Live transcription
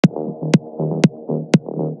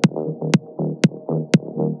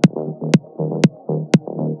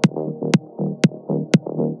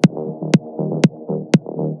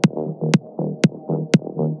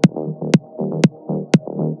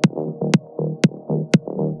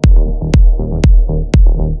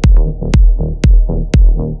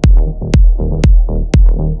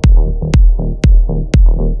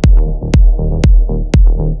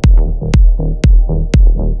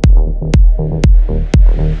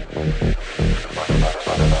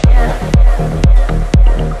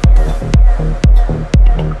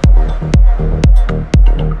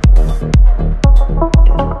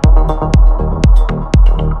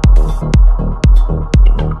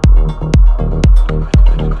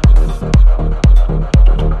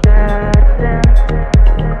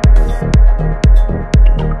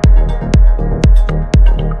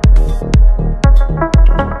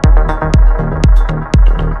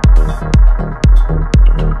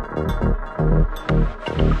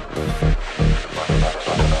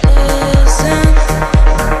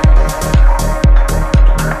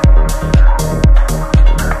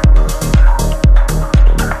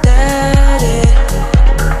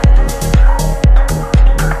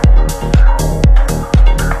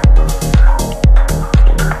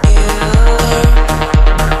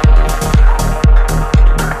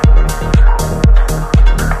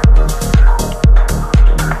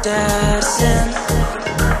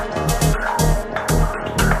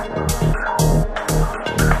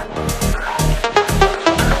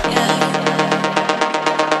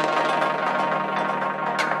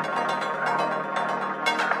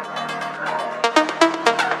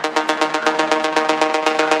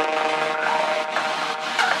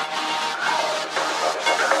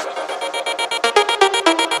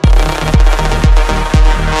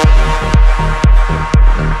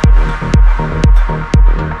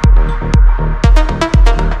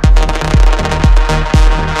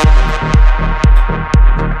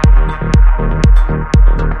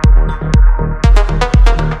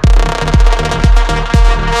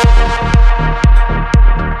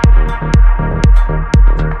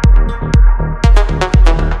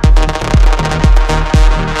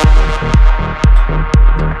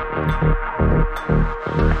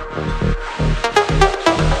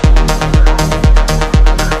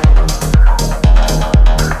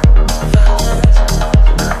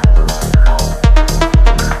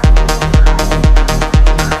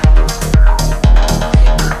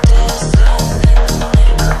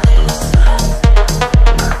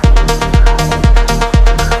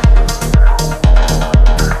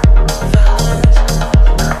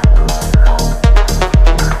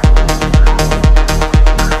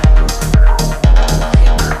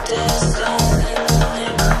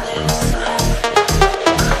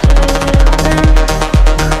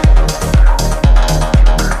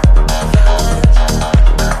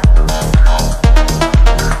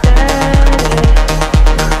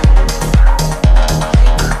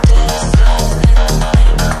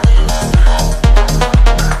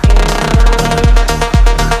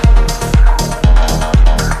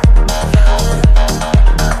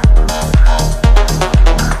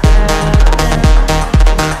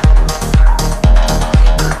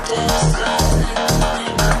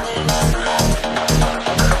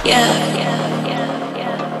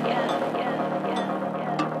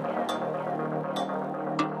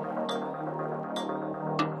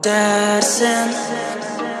dancing.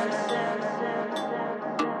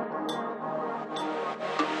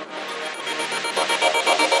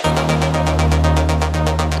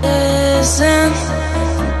 Listen,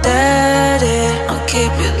 daddy, I'll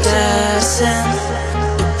keep you dancing.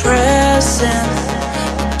 You're present,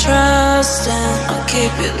 trusting. I'll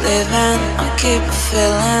keep you living, I'll keep you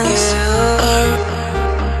feeling. You are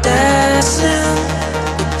dancing,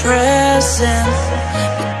 you're present.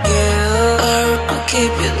 You are, I'll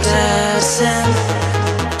keep you dancing,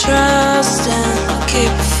 trusting. I'll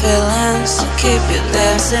keep you feelings, I'll keep you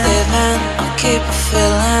dancing, living. I'll keep you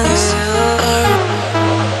feelings. You are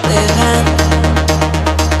living.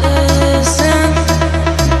 Listen,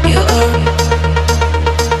 you are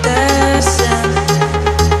dancing,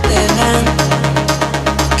 living.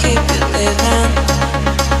 Keep you living,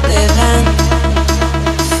 living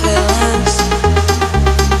feelings.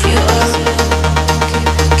 You are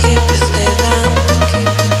keep you living,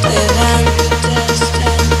 living.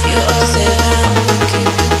 You are living,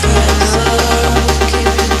 keep you dancing,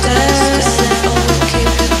 keep you dancing,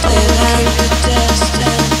 keep you living.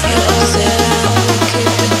 You are living,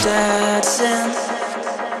 keep you dancing.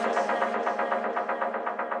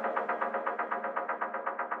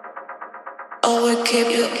 Oh, we keep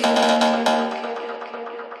you.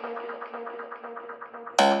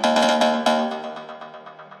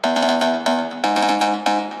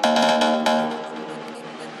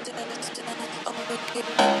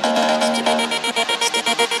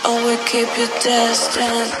 Oh, we keep you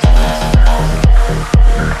destined.